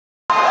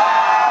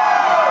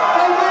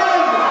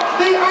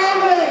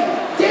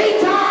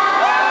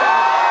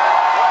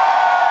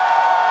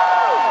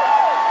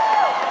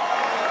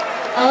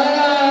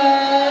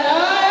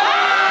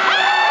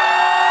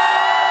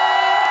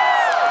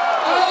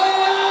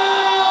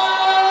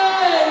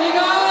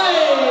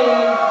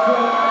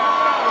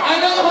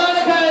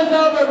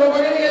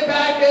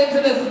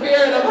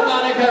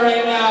America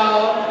right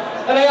now.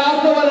 And I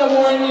also want to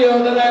warn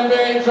you that I'm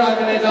very drunk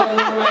and I don't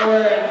remember my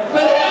words.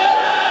 But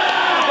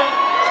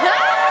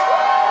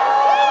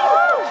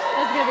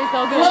that's gonna be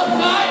so good.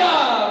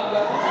 L'chaim!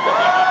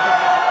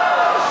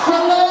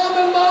 Shalom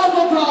and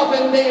mazel tov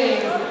and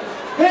things.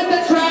 Hit the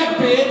track,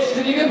 bitch.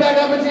 Did you get back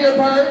up into your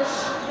perch?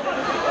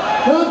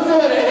 Who's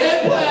doing it?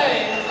 Hit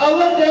play. Oh,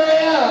 look, there I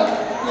am.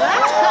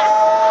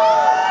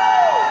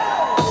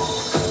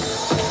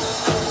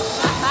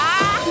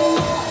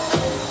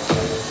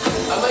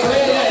 I'm like,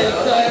 wait, so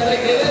I was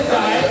like, it is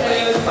right, and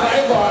it is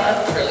my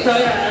bar. So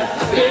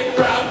yeah, big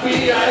brown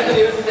beady eyes, and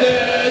he was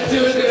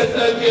doing it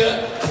so good.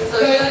 So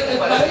yeah, it's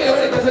funny, it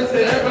was a Christmas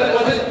dinner, but it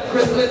wasn't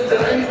Christmas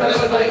dinner. He thought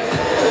it was like,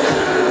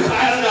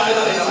 I don't know, I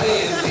thought it was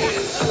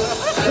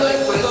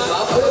like,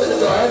 open the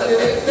door, and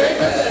it's very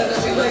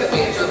Christmas. She's like,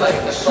 she was like,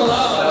 shalom.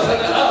 I was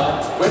like,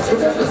 oh, where's your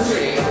Christmas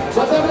tree?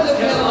 What's up with the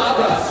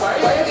candelabra? Why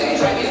are you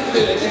eating Chinese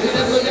food? And she could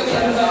just look at me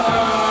and go,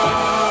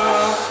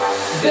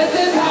 this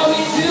is how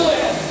we do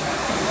it.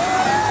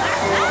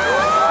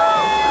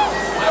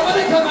 I want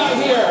to come out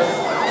here.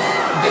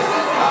 This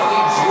is how we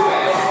do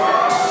it.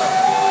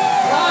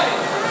 Hi.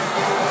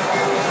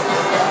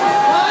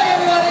 Hi,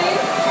 everybody.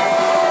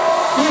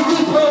 This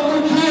is how we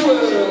do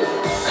it.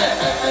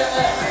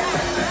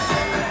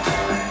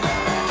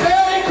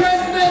 Merry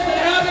Christmas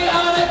and Happy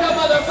Hanukkah,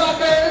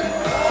 motherfuckers.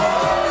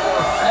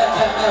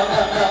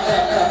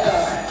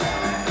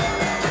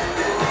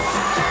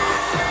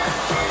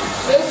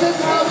 This is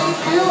how we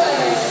do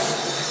it.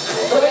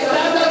 So we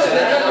sat down to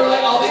dinner and there were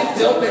like all these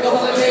dill pickles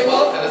on the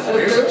table and a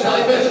weird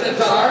jellyfish in a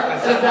jar. And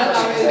is that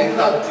how many things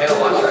about potato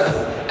waters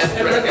and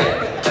brisket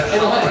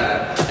and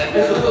honey and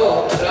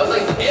mizzle? And I was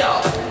like, ew,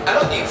 I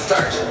don't need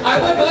starch.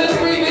 I'm a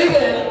gluten-free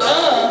vegan.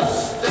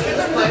 So here's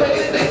a play with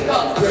these things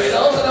called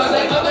griddles. And I was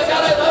like, oh my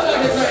god, I love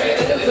nuggets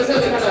right. And it was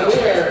really kind of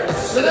weird.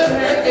 So then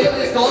parents gave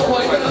me these gold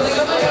coins and I was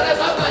like, oh my god, I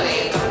love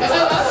money. And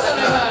I love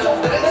cinnamon.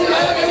 And then the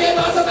guy gave me a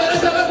box of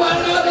medicine and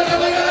one and I was like, oh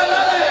my god, I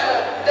love it.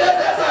 This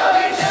is how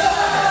we do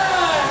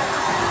it.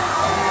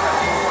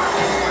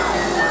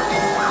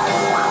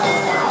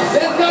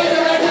 This guy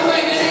directed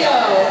my video.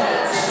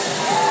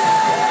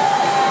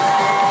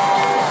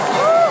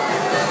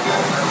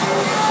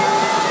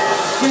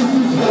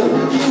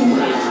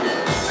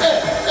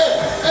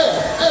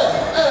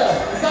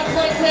 Suck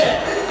my tit.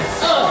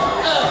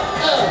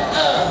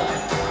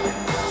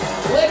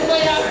 Lick my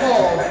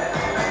asshole.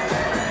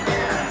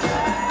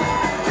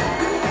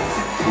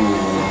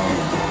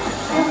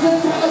 This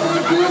is how we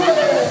do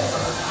it.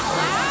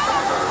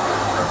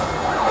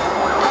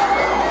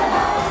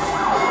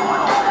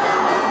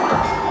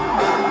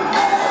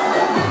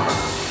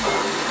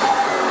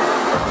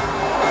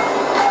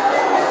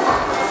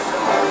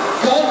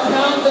 Don't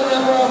count the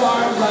number of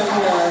arms I'm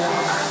here.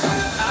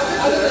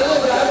 I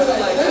was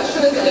like, this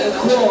shit is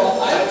cool.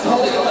 I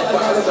totally don't like the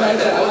garbage right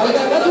there. I was like,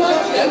 let's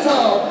watch Ghetto.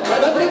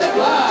 Let's bring the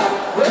glass.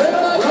 Where's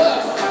my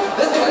books?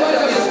 This is going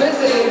to be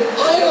spitzy.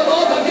 I don't know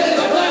if I'm getting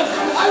my glass.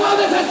 I want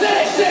this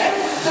acidic shit.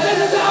 And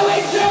this is how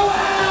we do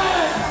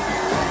it.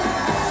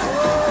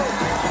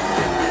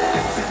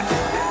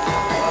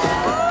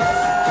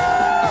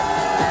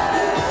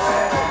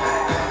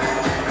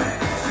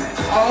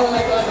 Oh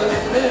my god, this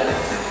is this.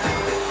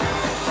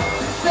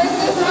 This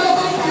is how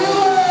we do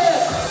it!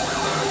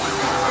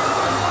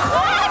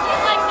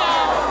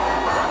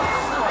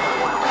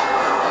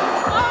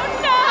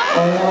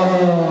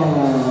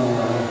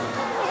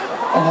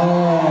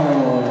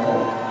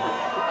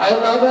 I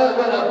love it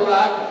when a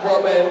black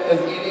woman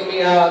is eating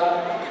me up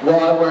while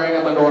I'm wearing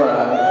a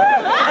menorah.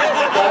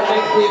 That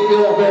makes me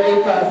feel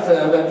very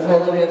festive and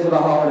totally into the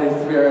holiday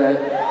spirit.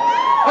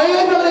 Are you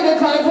guys having a good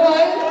time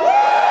tonight?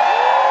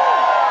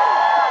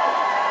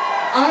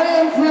 I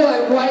am too,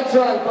 I'm quite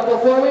drunk, but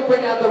before we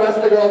bring out the rest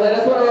of the girls, I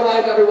just want to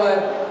remind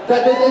everyone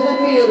that this is a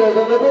theater.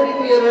 The Liberty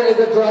Theater is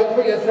a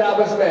drug-free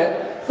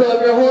establishment. So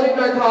if you're holding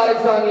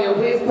narcotics on you,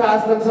 please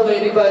pass them to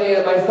Lady Bunny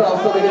and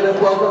myself so we can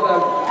dispose of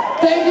them.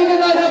 Thank you, good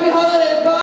night, happy holidays, bye!